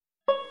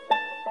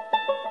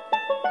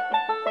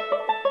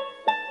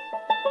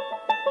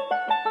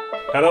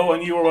Hello,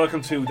 and you are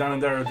welcome to Dan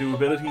and Dara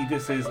Doability.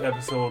 This is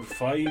episode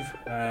 5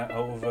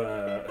 of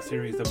a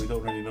series that we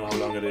don't really know how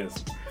long it is.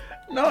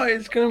 No,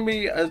 it's going to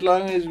be as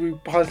long as we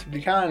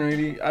possibly can,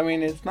 really. I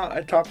mean, it's not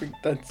a topic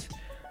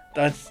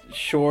that's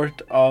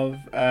short of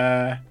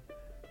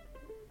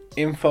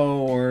info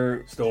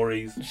or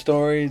Stories,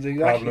 exactly.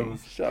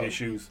 problems, So,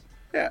 issues.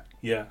 yeah.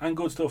 Yeah, and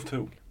good stuff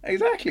too.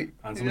 Exactly.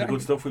 And some of the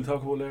good stuff we'll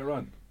talk about later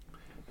on.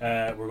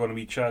 We're going to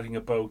be chatting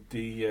about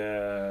the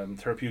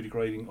therapeutic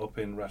riding up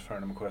in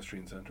Rathfarnham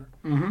Equestrian Centre.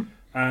 Mm-hmm.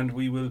 And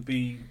we will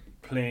be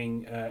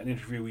playing an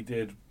interview we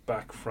did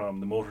back from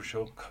the motor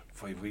show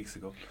 5 weeks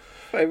ago.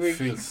 5 weeks.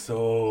 Feels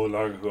so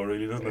long ago,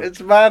 really, doesn't it?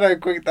 It's mad how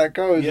quick that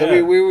goes. Yeah. I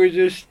mean, we were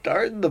just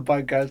starting the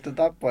podcast at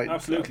that point.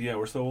 Absolutely, yeah,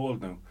 we're so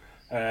old now.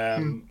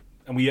 And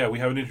we have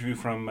an interview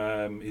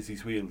from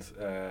Izzy's Wheels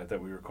that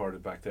we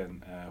recorded back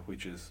then,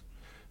 which is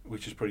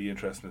pretty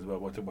interesting as well,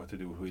 what to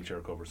do with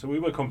wheelchair cover. So we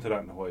will come to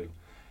that in a while.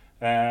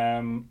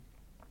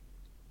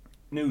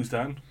 News,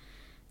 Dan.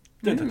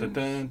 Dun, dun, dun,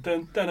 dun,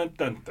 dun, dun, dun,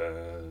 dun,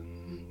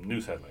 dun.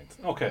 News headlines.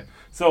 Okay,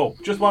 so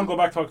just want to go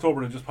back to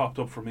October that just popped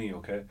up for me,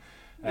 okay?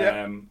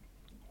 Yeah.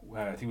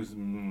 I think it was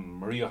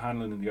Maria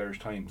Hanlon in the Irish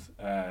Times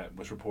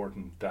was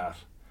reporting that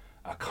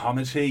a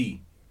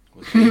committee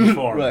was being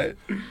formed. Right.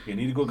 You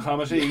need a good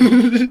committee,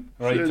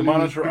 right, to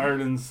monitor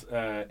Ireland's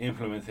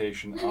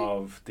implementation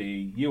of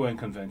the UN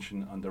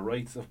Convention on the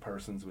Rights of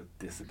Persons with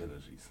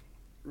Disabilities.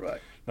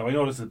 Right. Now, I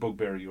know this is a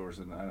bugbear of yours,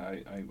 and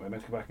I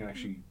meant to go back and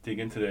actually dig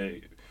into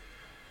the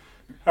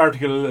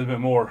article a little bit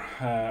more.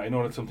 I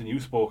know that's something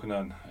you've spoken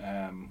on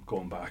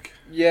going back.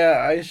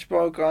 Yeah, I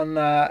spoke on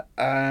that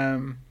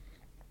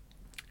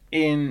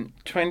in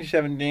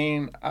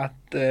 2017 at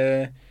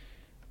the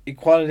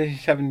Equality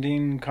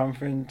 17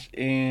 conference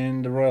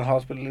in the Royal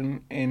Hospital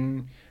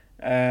in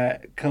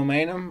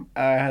Kilmainham.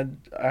 I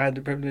had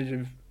the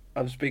privilege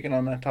of speaking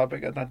on that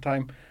topic at that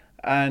time,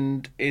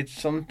 and it's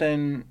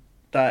something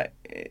that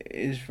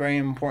is very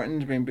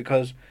important to me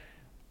because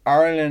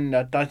Ireland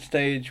at that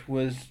stage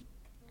was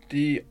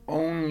the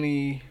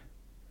only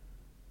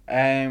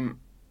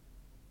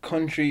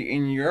country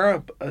in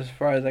Europe, as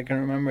far as I can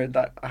remember,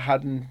 that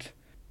hadn't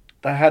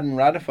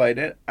ratified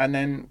it, and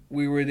then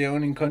we were the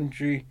only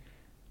country,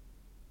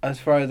 as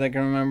far as I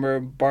can remember,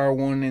 bar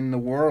one in the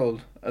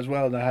world as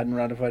well that hadn't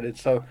ratified it.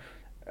 So,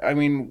 I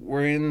mean,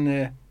 we're in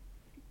the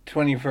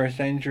 21st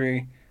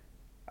century,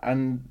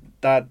 and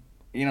that,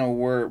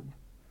 we're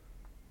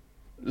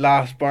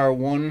last bar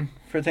one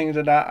for things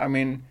like that. I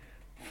mean,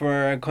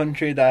 for a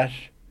country that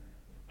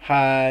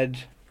had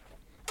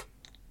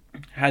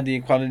the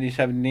Equality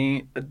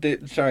 17,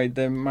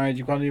 the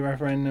marriage equality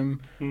referendum,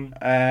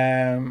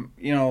 I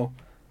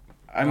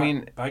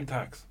mean... Bag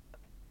tax.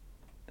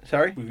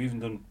 Sorry? We've even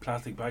done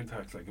plastic bag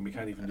tax, and we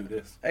can't even do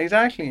this.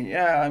 Exactly,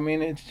 yeah. I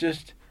mean, it's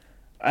just...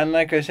 And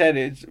like I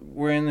said,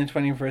 we're in the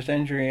 21st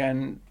century,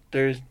 and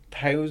there's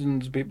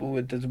thousands of people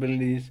with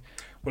disabilities.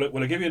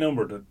 Will I give you a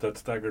number that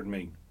staggered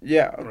me?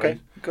 Yeah, okay.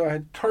 Right. Go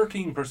ahead.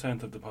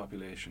 13% of the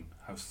population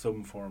have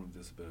some form of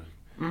disability.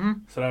 Mm-hmm.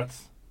 So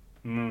that's,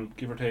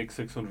 give or take,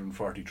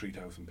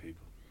 643,000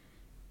 people.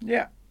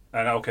 Yeah.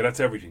 And okay, that's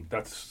everything.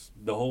 That's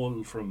the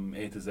whole from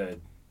A to Z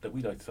that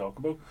we like to talk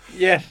about.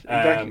 Yes,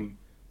 exactly.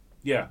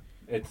 Yeah,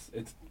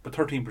 but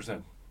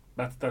 13%.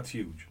 That's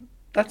huge.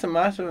 That's a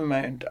massive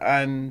amount,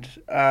 and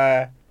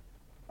I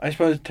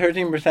suppose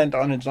 13%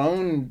 on its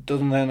own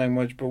doesn't sound like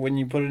much, but when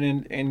you put it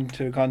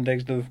into the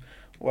context of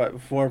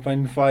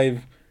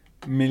 4.5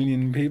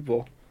 million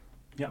people,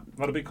 yeah,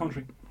 not a big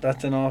country.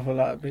 That's an awful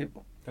lot of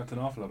people. That's an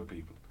awful lot of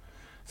people.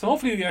 So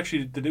hopefully we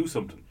actually to do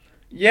something.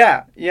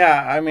 Yeah.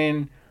 I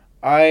mean,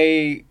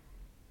 I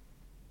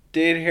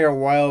did hear a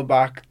while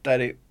back that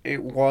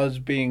it was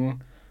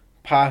being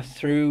passed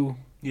through.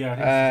 Yeah, I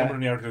think somewhere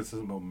in the article says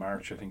about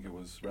March. I think it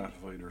was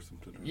ratified or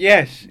something.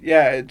 Yes,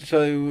 yeah.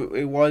 So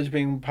it was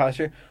being passed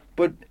through,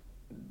 but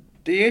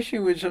the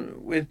issue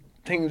with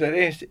things like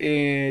this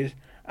is,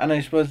 and I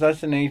suppose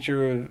that's the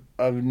nature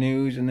of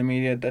news and the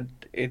media, that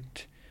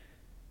it,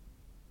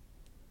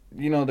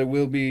 there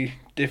will be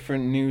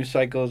different news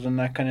cycles and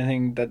that kind of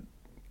thing, that,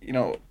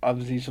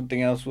 obviously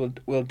something else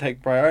will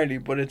take priority,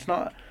 but it's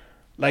not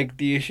like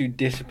the issue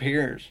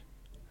disappears.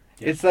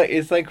 Yeah.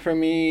 It's like for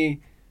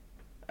me,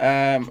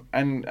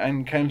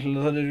 and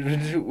countless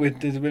others with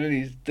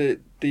disabilities, the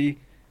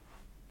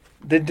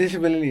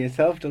disability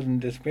itself doesn't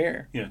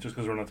disappear. Yeah, just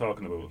because we're not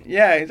talking about it.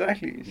 Yeah,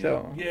 exactly. Yeah.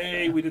 So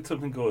yay, we did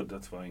something good.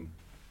 That's fine.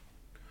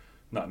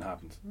 Nothing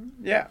happens.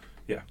 Yeah.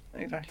 Yeah.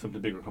 Exactly.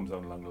 Something bigger comes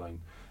down along the line.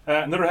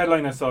 Another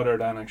headline I saw there,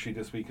 Dan, actually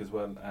this week as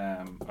well.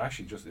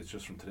 It's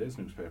just from today's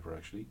newspaper,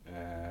 actually,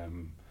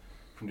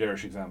 from the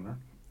Irish Examiner,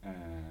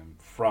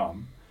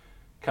 from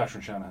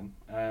Catherine Shanahan.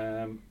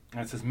 And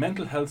it says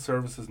mental health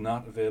services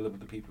not available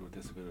to people with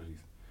disabilities.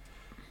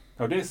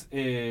 Now this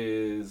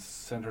is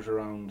centred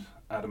around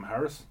Adam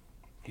Harris.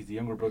 He's the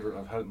younger brother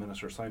of Health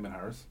Minister Simon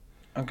Harris.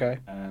 Okay.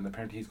 And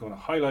apparently he's going to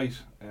highlight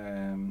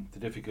the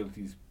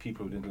difficulties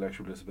people with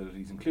intellectual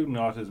disabilities, including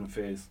autism,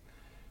 face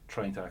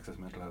trying to access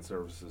mental health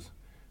services,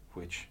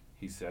 which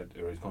he said,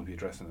 or he's going to be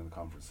addressing in the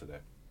conference today.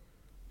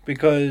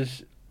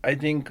 Because I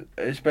think,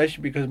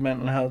 especially because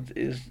mental health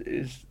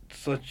is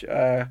such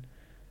an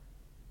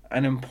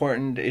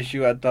important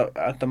issue at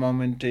the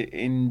moment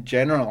in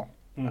general,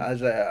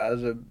 as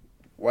a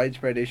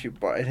widespread issue.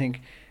 But I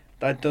think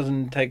that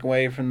doesn't take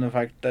away from the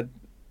fact that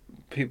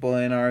people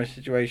in our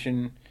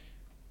situation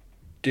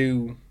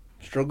do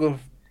struggle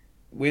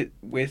with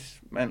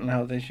mental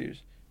health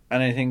issues,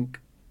 and I think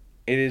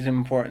it is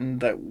important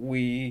that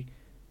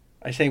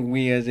I say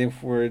we as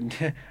if we're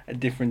a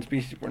different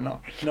species. We're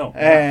not. No.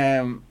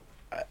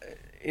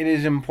 It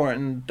is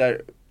important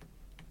that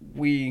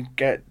we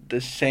get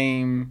the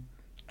same,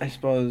 I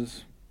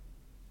suppose.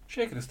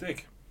 Shake of the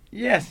stick.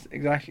 Yes,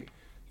 exactly.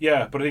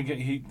 Yeah, but I think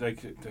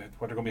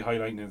what they're going to be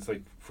highlighting is,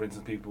 like, for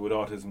instance, people with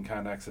autism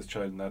can't access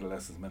child and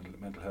adolescent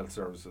mental health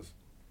services.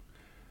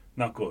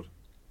 Not good.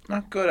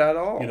 Not good at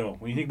all. You know,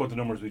 when you think about the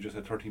numbers, we just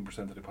had 13%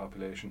 of the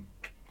population.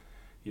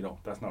 You know,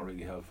 that's not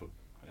really helpful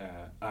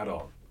at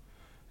all.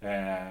 Do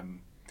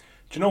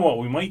you know what?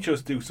 We might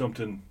just do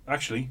something.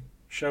 Actually,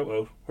 shout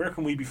out. Where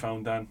can we be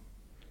found, Dan?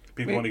 If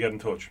people want to get in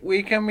touch.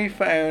 We can be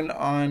found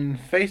on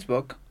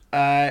Facebook,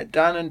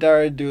 Dan and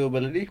Dara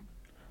Doability.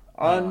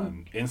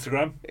 On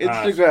Instagram.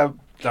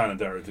 Dan and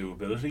Dara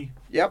Doability.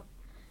 Yep.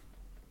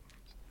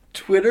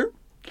 Twitter,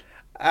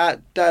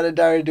 at Dan and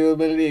Dara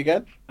Doability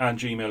again. And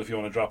Gmail, if you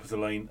want to drop us a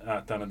line,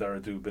 at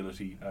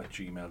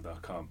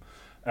danandaradoability@gmail.com.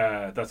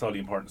 That's all the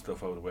important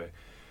stuff out of the way.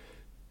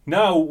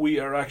 Now we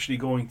are actually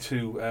going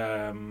to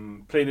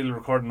play a little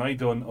recording I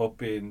done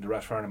up in the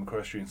Rathfarnham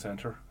Equestrian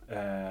Centre,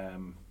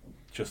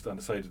 just on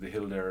the side of the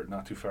hill there,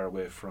 not too far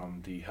away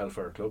from the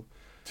Hellfire Club.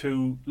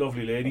 Two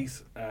lovely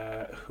ladies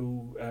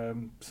who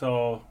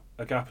saw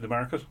a gap in the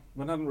market.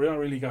 Well, not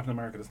really a gap in the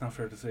market, it's not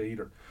fair to say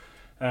either.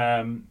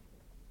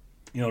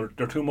 You know,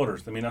 they're two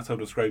mothers. I mean, that's how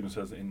they describe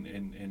themselves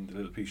in the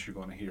little piece you're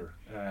going to hear.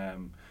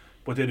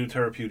 But they do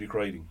therapeutic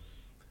riding.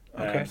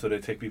 Okay. So they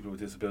take people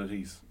with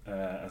disabilities,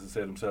 as they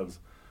say themselves,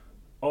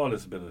 all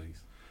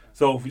disabilities.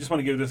 So if we just want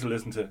to give this a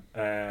listen to,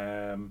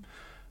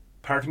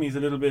 part of me is a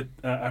little bit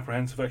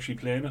apprehensive actually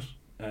playing it,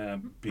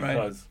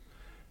 because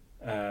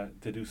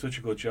they do such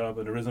a good job,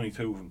 and there is only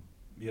two of them.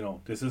 You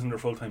know, this isn't their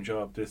full-time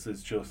job. This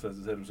is just, as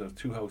I said themselves,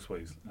 two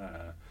housewives.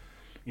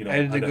 You know, out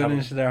of the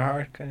goodness of their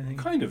heart, kind of thing.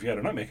 Kind of, yeah.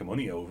 They're not making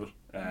money out of it.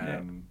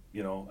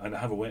 You know, and I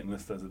have a waiting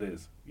list as it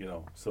is. You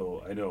know,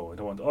 so I don't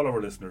want all of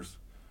our listeners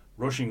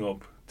rushing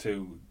up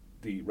to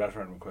the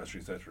Rathfarnham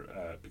Equestrian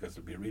Centre because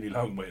there'll be a really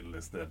long waiting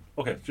list then.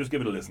 Okay, just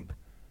give it a listen.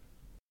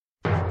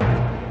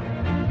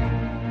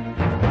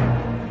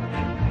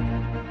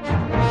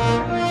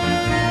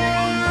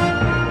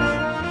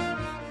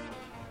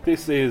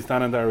 This is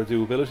Dan and Dara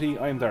Doability.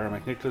 I'm Dara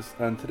McNicholas,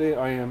 and today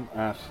I am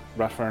at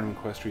Rathfarnham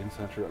Equestrian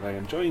Centre, and I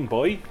am joined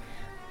by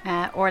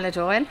Orla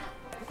Doyle,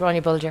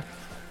 Grania Bulger.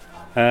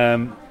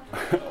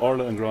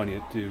 Orla and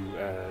Grania do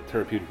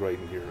therapeutic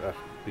riding here at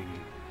the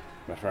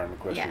Rathfarnham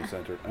Equestrian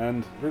Centre,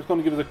 and we're just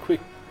going to give us a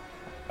quick,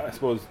 I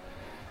suppose,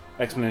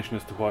 explanation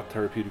as to what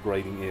therapeutic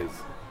riding is.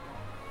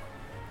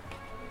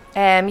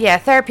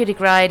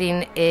 Therapeutic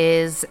riding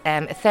is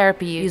a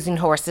therapy using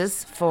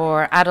horses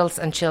for adults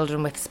and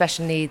children with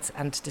special needs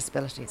and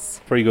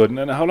disabilities. Very good.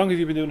 And how long have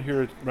you been doing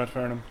here at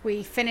Rathfarnham?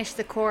 We finished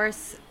the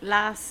course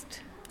last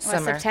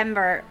Summer.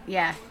 September,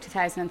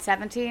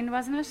 2017,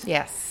 wasn't it?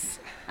 Yes.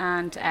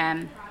 And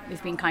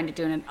we've been kind of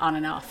doing it on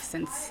and off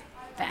since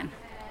then.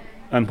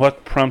 And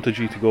what prompted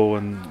you to go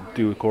and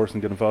do a course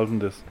and get involved in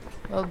this?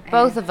 Well,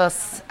 both of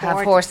us have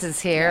bored. horses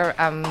here.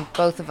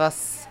 Both of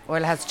us,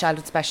 Orla has a child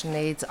with special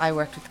needs. I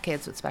worked with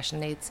kids with special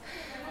needs.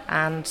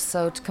 And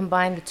so to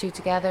combine the two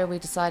together, we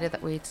decided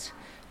that we'd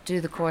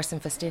do the course in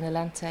Festina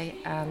Lente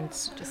and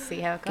Just see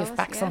how it goes. give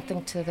back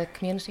something to the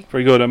community.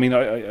 Very good. I mean,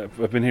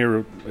 I've been here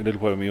a little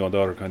while with my own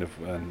daughter, kind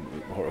of, and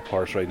a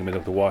horse riding in the middle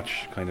of the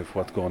watch, kind of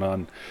what's going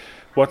on.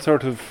 What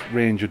sort of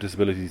range of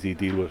disabilities do you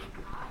deal with?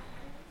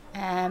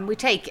 We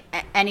take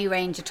any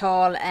range at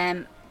all.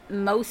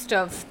 Most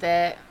of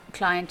the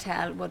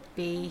clientele would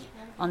be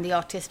on the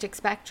autistic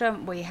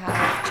spectrum. We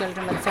have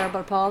children with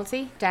cerebral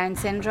palsy, Down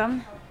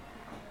syndrome,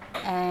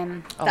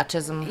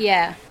 Autism.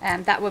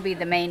 That would be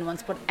the main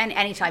ones, but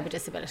any type of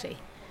disability.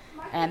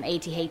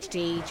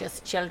 ADHD,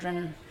 just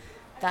children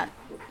that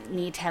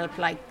need help,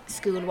 like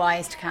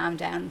school-wise, to calm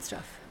down and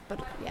stuff.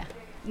 But yeah,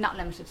 not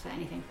limited to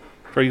anything.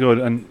 Very good.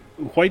 And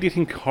why do you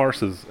think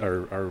horses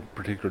are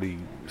particularly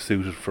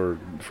suited for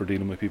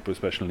dealing with people with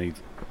special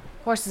needs?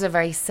 Horses are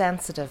very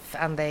sensitive,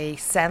 and they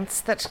sense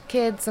that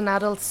kids and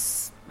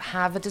adults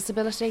have a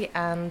disability,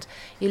 and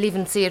you'll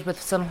even see it with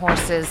some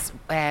horses.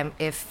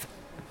 If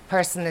a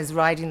person is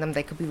riding them,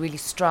 they could be really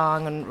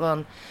strong and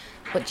run,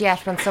 but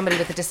yet when somebody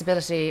with a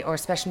disability or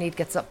special need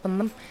gets up on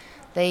them,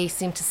 they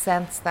seem to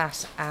sense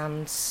that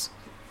and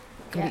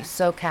can be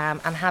so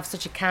calm and have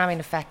such a calming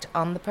effect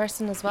on the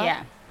person as well.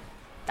 Yeah,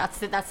 that's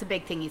the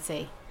big thing you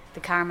see, the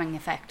calming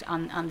effect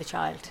on the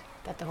child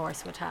that the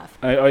horse would have.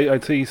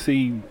 I'd say you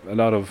see a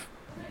lot of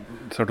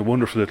sort of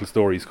wonderful little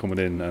stories coming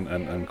in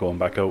and going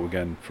back out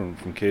again from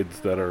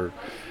kids that are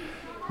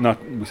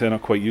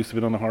not quite used to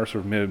being on a horse,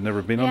 or may have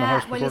never been on a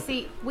horse before? Well, you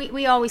see,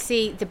 we always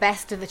see the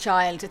best of the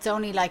child. It's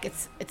only like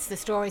it's the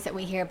stories that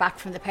we hear back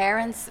from the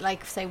parents.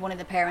 Like, say, one of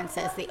the parents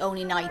says the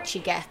only night she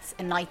gets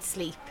a night's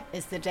sleep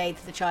is the day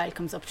that the child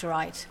comes up to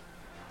ride,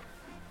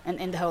 and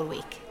in the whole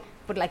week.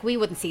 But like, we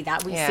wouldn't see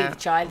that. We see the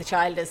child. The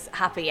child is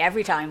happy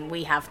every time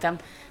we have them.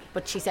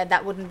 But she said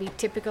that wouldn't be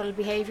typical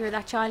behaviour of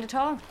that child at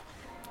all.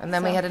 And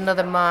then we had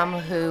another mum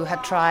who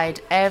had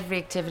tried every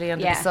activity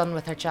under the sun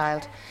with her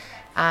child,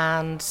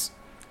 and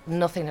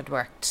nothing had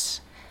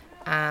worked.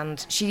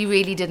 And she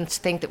really didn't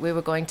think that we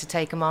were going to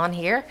take him on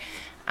here.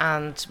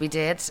 And we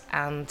did,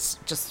 and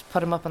just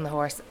put him up on the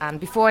horse. And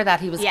before that,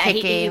 he was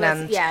kicking.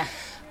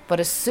 But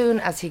as soon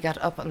as he got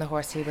up on the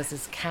horse, he was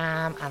as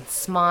calm and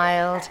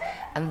smiled.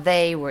 And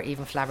they were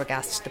even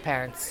flabbergasted, the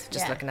parents,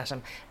 just looking at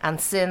him.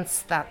 And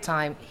since that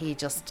time, he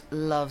just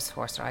loves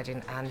horse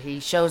riding. And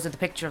he shows her the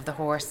picture of the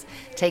horse,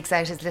 takes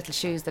out his little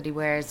shoes that he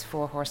wears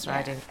for horse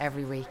riding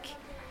every week.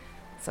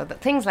 So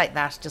that things like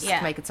that just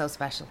make it so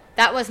special.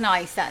 That was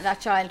nice. That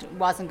child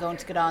wasn't going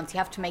to get on, so you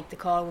have to make the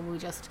call when we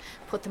just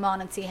put them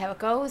on and see how it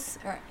goes.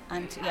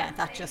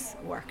 That just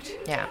worked.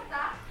 Yeah.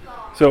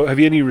 So have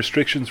you any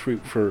restrictions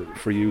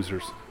for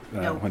users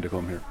when they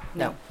come here?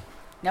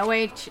 No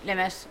age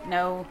limit.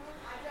 No,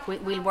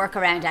 we'll work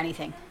around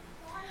anything.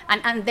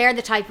 And they're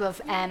the type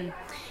of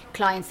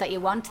clients that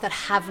you want, that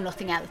have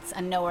nothing else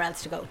and nowhere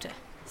else to go to.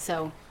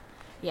 So,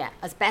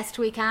 as best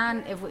we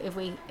can, if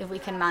we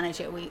can manage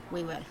it, we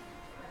will.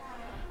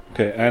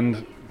 Okay,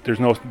 and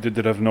did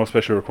they have no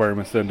special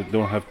requirements then?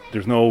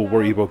 There's no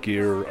worry about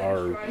gear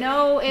or...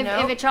 No,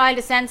 if a child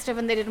is sensitive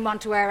and they didn't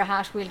want to wear a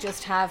hat, we'll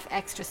just have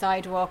extra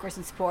side walkers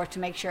and support to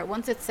make sure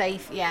once it's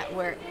safe,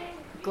 we're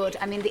good.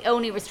 I mean, the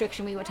only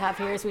restriction we would have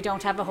here is we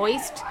don't have a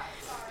hoist,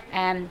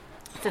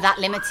 so that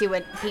limits you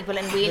with people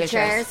in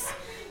wheelchairs.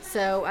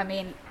 So, I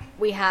mean,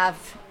 we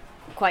have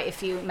quite a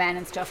few men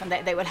and stuff, and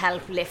they will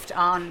help lift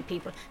on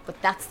people,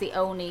 but that's the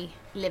only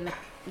limit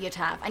you'd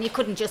have, and you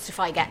couldn't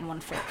justify getting one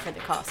for the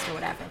cost or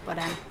whatever, but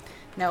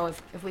no,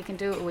 if we can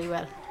do it, we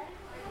will.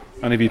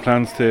 And have you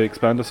plans to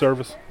expand the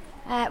service?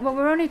 Well,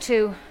 we're only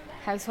 2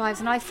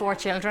 housewives and I have 4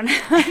 children.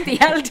 The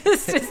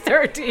eldest is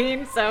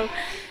 13, so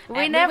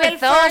we never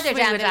thought we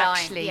would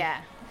actually.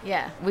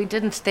 We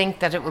didn't think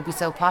that it would be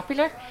so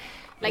popular.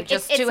 Like,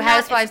 just 2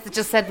 housewives that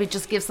just said we'd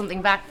just give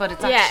something back, but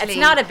it's actually...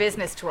 it's not a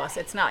business to us.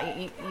 It's not.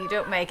 You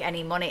don't make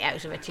any money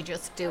out of it. You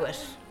just do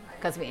it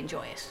because we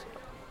enjoy it.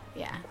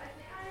 Yeah.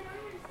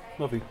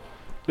 Lovely.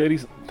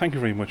 Ladies, thank you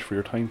very much for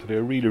your time today. I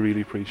really,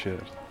 really appreciate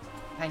it.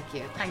 Thank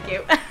you. Thank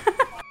you.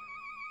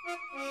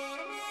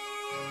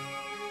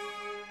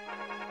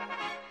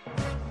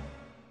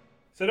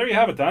 So there you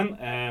have it,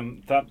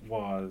 Dan. That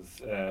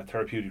was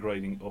therapeutic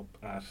riding up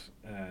at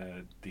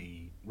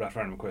the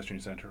Rathfarnham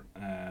Equestrian Centre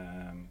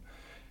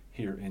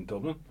here in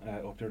Dublin,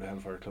 up near the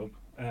Hellfire Club.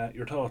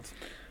 Your thoughts?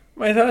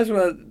 My thoughts,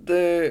 well,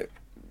 the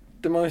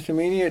most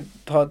immediate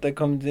thought that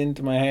comes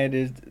into my head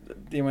is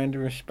the amount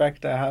of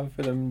respect I have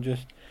for them,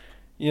 just,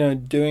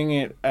 doing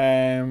it,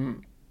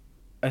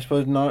 I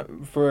suppose, not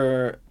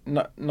for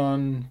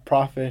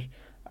non-profit,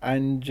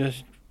 and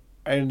just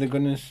out of the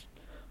goodness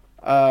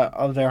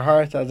of their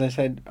hearts, as I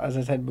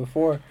said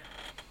before.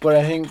 But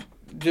I think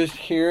just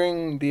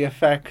hearing the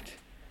effect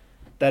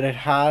that it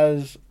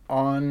has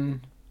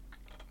on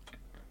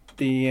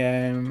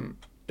the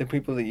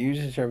people that use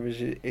the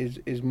service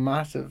is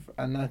massive,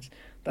 and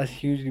that's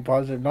hugely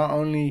positive. Not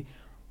only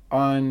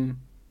on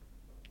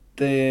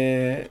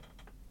the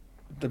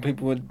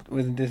people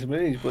with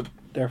disabilities, but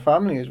their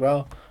family as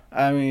well.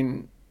 I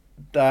mean,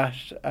 that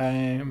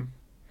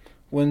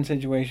one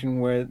situation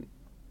where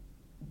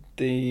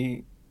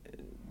the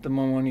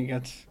mum only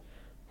gets,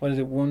 what is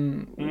it,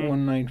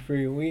 one night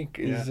free a week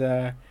is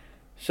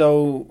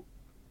so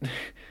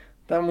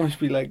that must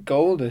be like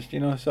goldest,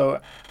 so.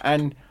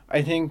 And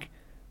I think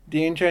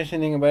the interesting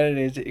thing about it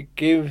is it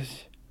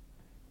gives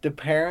the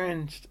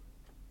parents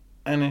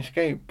an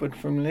escape, but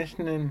from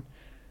listening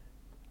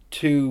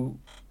to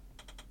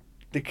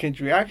the kids'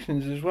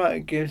 reactions as well,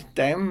 it gives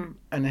them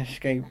an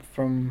escape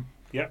from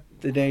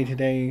the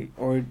day-to-day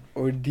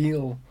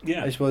ordeal,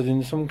 I suppose,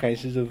 in some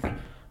cases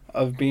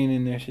of being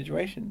in their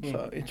situation.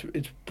 So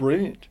it's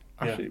brilliant,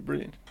 absolutely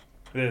brilliant.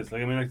 It is.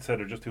 Like I said,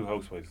 they're just 2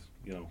 housewives,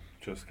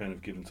 just kind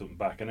of giving something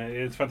back, and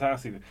it's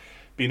fantastic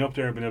being up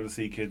there and being able to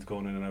see kids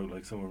going in and out,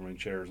 like some of them are in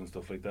chairs and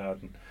stuff like that,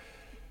 and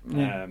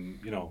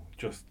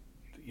just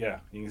you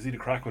can see the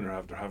crack when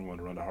they're having one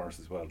around the horse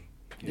as well.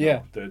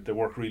 They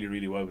work really,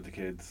 really well with the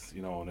kids,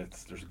 and there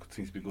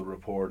seems to be good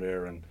rapport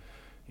there, and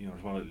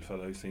there's one little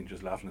fellow I've seen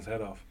just laughing his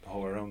head off the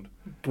whole way around.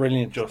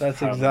 Brilliant.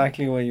 That's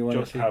exactly what you want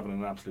to see. Just having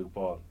an absolute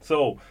ball.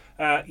 So,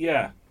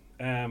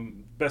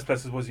 best place,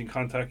 I suppose, you can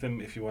contact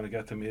them if you want to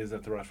get them is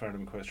at the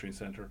Rathfarnham Equestrian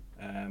Centre.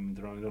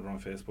 They're on another on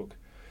Facebook.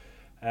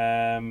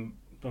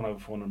 Don't have a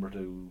phone number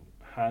to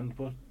hand,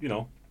 but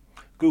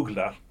Google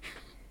that.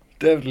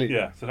 Definitely.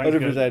 Yeah. So thanks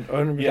 100%. again.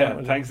 100%.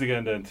 Yeah. Thanks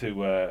again then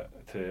to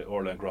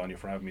Orla and Grania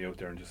for having me out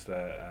there and just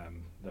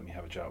let me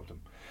have a chat with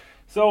them.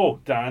 So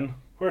Dan,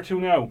 where to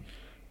now?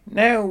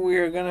 Now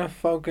we're gonna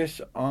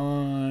focus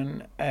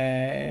on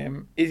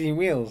Izzy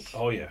Wheels.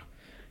 Oh yeah.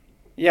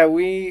 Yeah,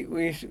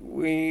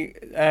 we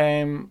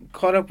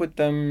caught up with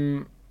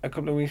them a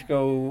couple of weeks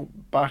ago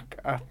back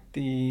at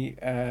the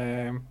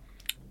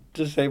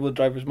Disabled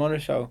Drivers Motor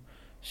Show.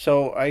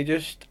 So I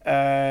just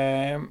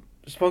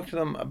spoke to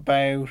them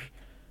about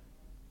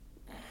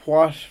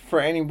what, for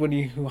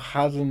anybody who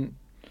hasn't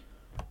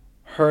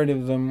heard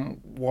of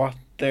them, what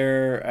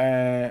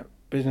their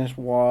business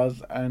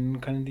was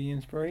and kind of the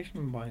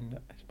inspiration behind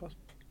it, I suppose.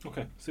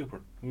 Okay,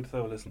 super. We'll have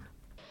a listen.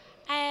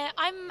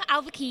 I'm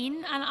Alva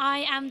Keane, and I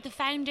am the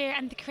founder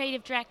and the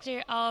creative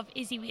director of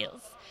Izzy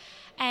Wheels.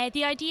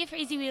 The idea for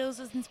Izzy Wheels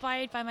was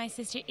inspired by my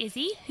sister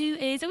Izzy, who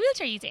is a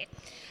wheelchair user.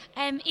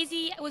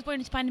 Izzy was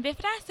born in spina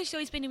bifida, so she's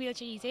always been a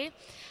wheelchair user,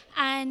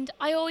 and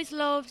I always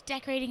loved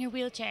decorating her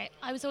wheelchair.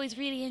 I was always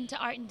really into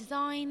art and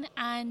design,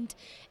 and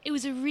it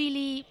was a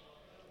really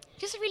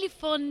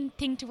fun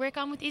thing to work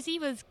on with Izzy,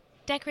 was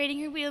decorating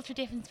her wheels for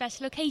different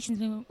special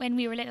occasions when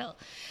we were little.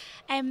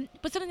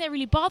 But something that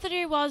really bothered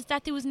her was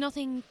that there was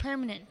nothing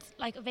permanent,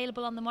 like,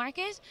 available on the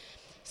market.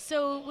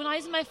 So when I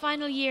was in my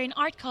final year in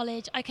art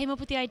college, I came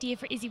up with the idea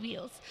for Izzy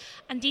Wheels.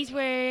 And these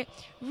were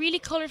really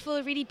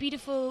colourful, really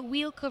beautiful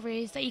wheel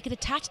covers that you could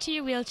attach to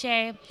your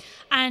wheelchair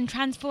and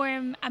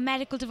transform a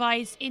medical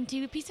device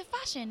into a piece of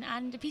fashion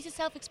and a piece of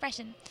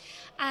self-expression.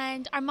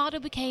 And our motto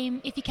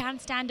became, if you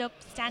can't stand up,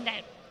 stand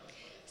out.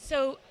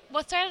 So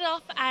what started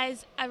off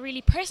as a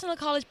really personal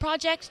college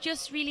project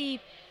just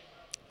really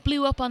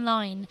blew up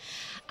online,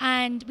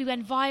 and we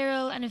went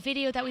viral, and a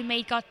video that we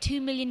made got 2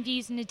 million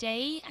views in a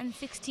day and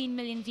 16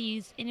 million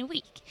views in a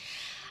week.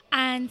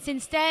 And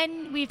since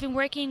then we've been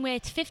working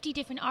with 50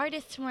 different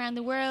artists from around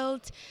the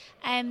world,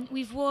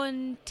 we've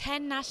won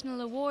 10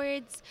 national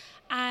awards,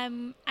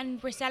 and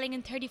we're selling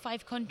in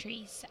 35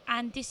 countries,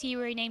 and this year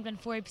we're named on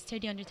Forbes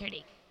 30 Under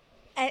 30.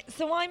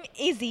 So I'm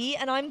Izzy,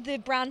 and I'm the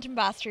brand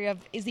ambassador of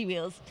Izzy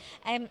Wheels.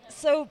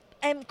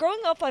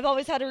 Growing up, I've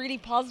always had a really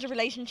positive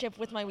relationship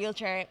with my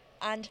wheelchair,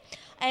 and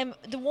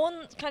the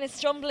one kind of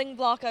stumbling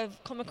block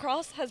I've come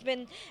across has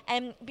been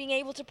being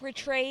able to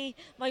portray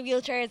my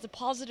wheelchair as a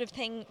positive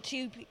thing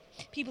to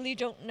people who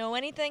don't know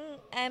anything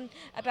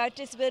about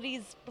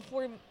disabilities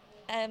before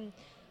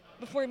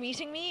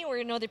meeting me or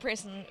another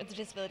person with a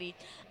disability.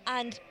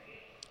 And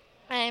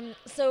when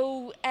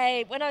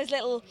I was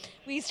little,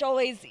 we used to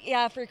always,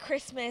 for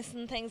Christmas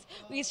and things,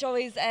 we used to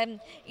always,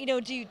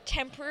 do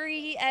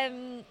temporary,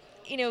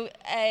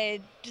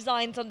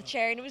 designs on the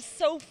chair, and it was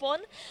so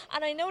fun.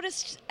 And I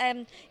noticed,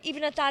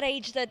 even at that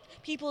age, that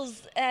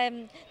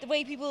the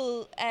way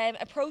people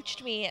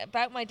approached me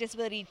about my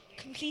disability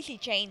completely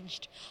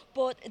changed.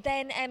 But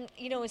then,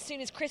 as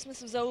soon as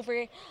Christmas was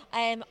over,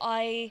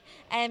 I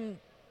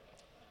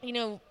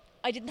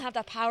didn't have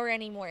that power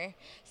anymore.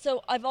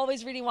 So I've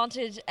always really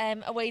wanted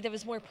a way that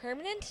was more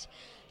permanent.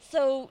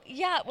 So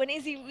when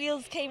Izzy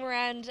Wheels came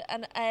around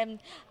and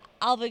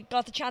Alva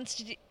got the chance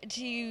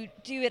to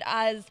do it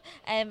as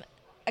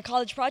a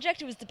college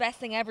project, it was the best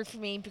thing ever for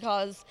me,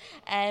 because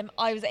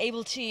I was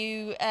able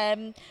to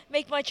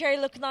make my chair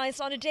look nice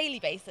on a daily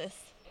basis.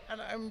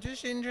 And I'm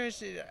just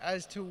interested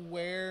as to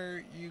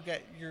where you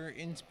get your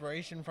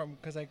inspiration from,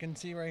 because I can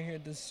see right here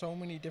there's so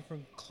many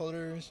different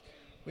colours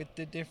with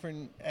the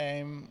different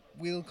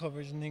wheel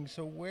covers and things.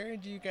 So where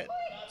do you get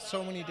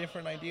so many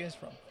different ideas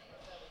from?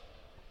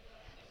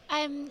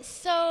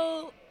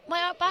 So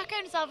my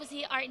background is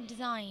obviously art and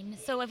design,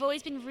 so I've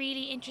always been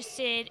really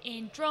interested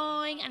in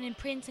drawing and in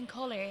prints and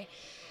colour.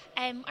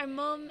 Our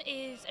mum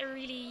is a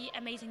really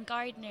amazing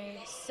gardener,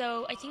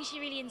 so I think she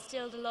really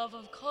instilled a love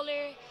of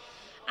colour,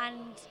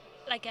 and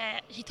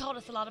she taught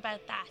us a lot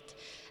about that.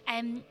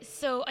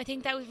 So I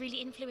think that would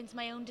really influence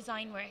my own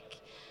design work.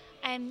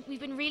 We've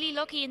been really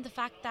lucky in the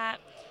fact that,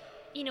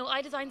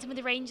 I design some of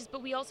the ranges,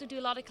 but we also do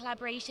a lot of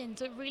collaboration,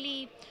 so it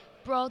really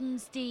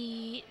broadens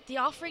the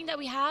offering that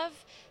we have.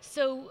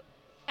 So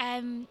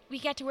we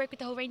get to work with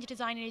the whole range of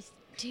designers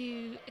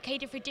to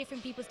cater for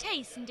different people's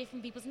tastes and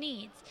different people's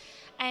needs.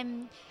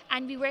 And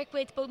we work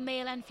with both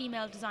male and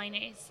female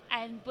designers.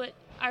 But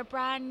our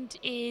brand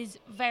is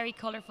very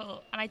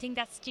colourful, and I think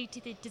that's due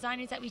to the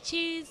designers that we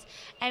choose,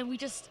 and we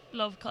just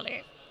love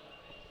colour.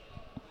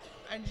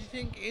 And do you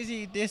think,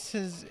 Izzy, this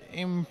has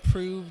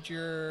improved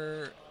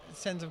your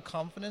sense of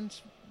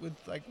confidence with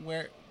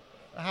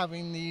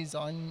having these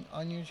on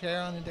your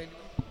chair on a daily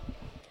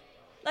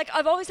basis?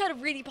 I've always had a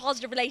really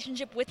positive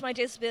relationship with my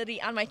disability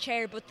and my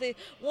chair, but the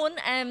one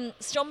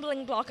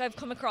stumbling block I've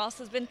come across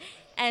has been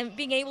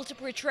being able to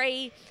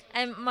portray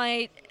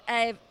my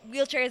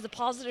wheelchair as a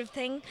positive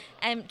thing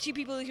to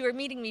people who are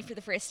meeting me for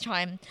the first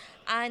time.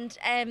 And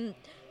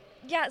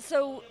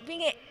so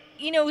being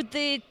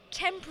the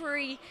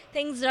temporary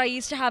things that I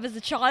used to have as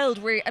a child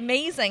were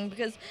amazing,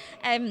 because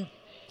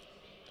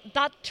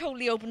that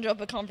totally opened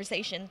up a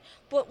conversation.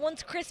 But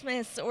once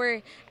Christmas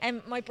or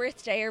my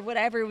birthday or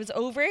whatever was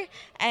over,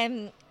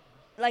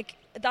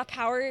 that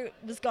power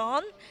was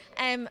gone.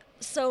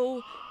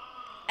 So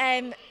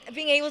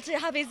being able to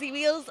have Izzy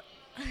Wheels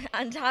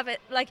and have it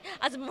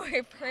as a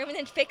more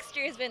permanent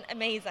fixture has been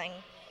amazing.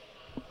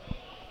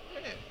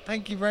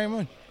 Thank you very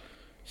much.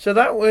 So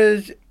that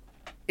was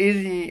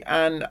Izzy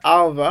and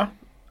Alva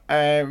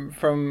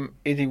from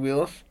Izzy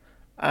Wheels,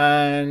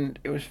 and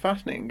it was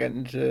fascinating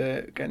getting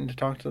to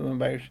talk to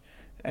them about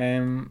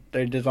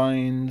their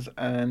designs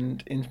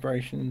and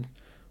inspiration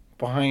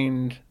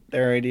behind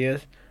their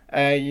ideas.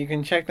 You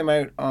can check them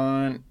out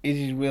on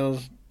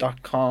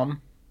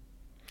izzywheels.com.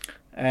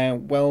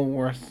 Well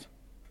worth.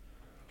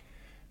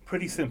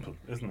 Pretty simple,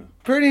 isn't it?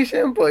 Pretty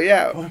simple,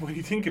 yeah. When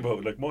you think about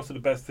it, like most of the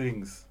best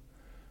things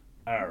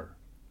are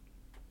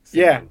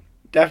Yeah, simple.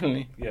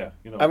 definitely. Yeah,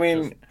 you know. I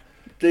mean,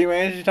 the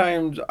amount of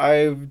times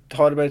I've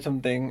thought about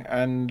something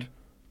and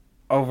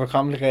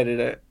overcomplicated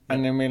it,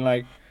 and then been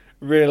like,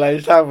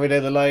 realised halfway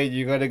down the line,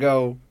 you gotta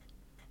go,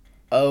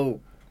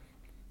 oh,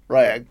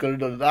 right, I could have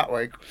done it that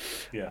way.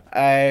 yeah.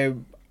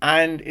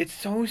 And it's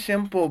so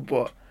simple,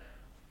 but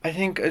I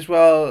think as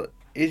well,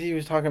 Izzy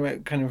was talking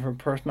about kind of her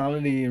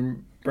personality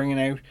and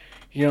bringing out,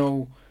 you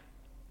know,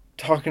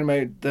 talking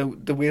about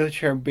the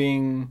wheelchair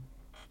being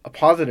a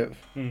positive.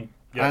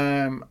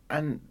 Yeah.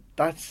 And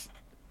that's,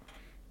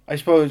 I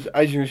suppose,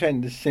 as you were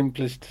saying, the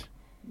simplest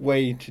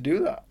way to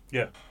do that.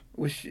 Yeah.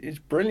 Which is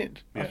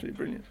brilliant. Yeah. Absolutely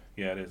brilliant.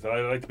 Yeah, it is.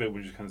 I like the bit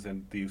where you kind of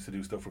said they used to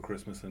do stuff for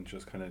Christmas and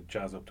just kind of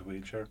jazz up the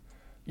wheelchair.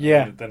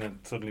 Yeah. And then it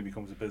suddenly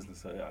becomes a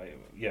business.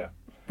 Yeah.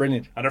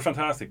 Brilliant. And they're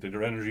fantastic.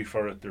 Their energy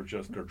for it, their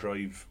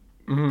drive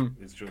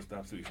Mm-hmm. is just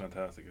absolutely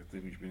fantastic. I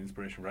think it should be an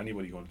inspiration for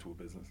anybody going into a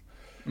business.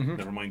 Mm-hmm.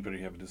 Never mind whether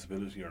you have a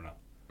disability or not.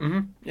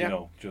 Mm-hmm. Yeah. You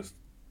know, just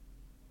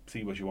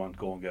see what you want,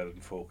 go and get it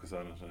and focus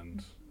on it.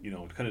 And, you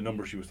know, the kind of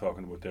numbers she was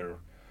talking about there,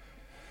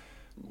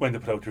 when they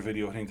put out their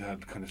video, I think they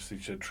had kind of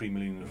 3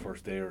 million in the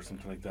first day or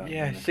something like that.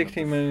 Yeah, And then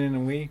 16 million a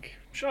week.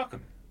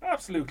 Shocking.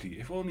 Absolutely.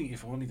 If only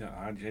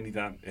that. Jenny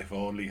Dan. If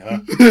only,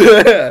 huh?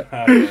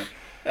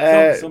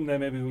 Yeah. Someday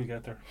maybe we'll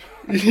get there.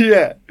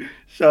 Yeah.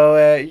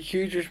 So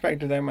huge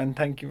respect to them, and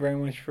thank you very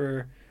much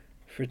for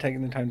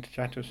taking the time to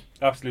chat to us.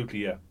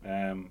 Absolutely, yeah.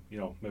 You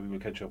know, maybe we'll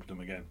catch up with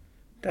them again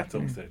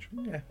Definitely. at some stage.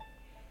 Yeah.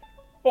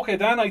 Okay,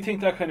 Dan, I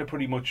think that kind of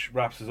pretty much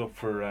wraps us up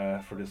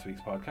for this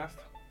week's podcast.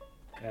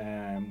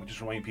 We'll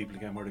just remind people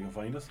again where they can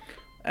find us.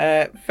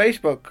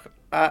 Facebook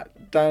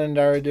at Dan and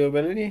Dara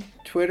Doability.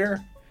 Twitter,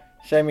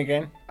 same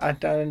again, at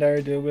Dan and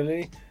Dara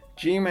Doability.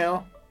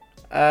 Gmail,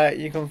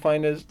 you can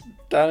find us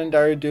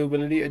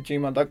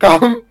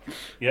danandaradoability@gmail.com.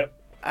 Yep.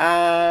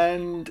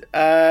 And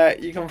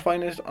you can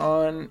find us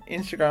on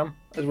Instagram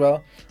as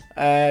well,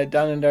 Dan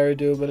and Dara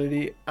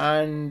Doability,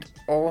 and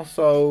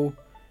also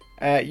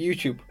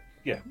YouTube.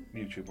 Yeah,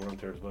 YouTube, we're out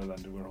there as well,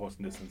 and we're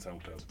hosting this on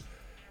SoundCloud.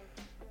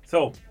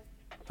 So,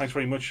 thanks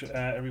very much,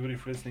 everybody,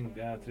 for listening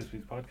to this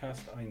week's podcast.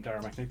 I'm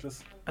Dara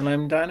McNicholas. And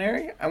I'm Dan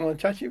Airy, and we'll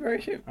chat to you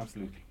very soon.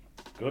 Absolutely.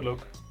 Good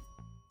luck.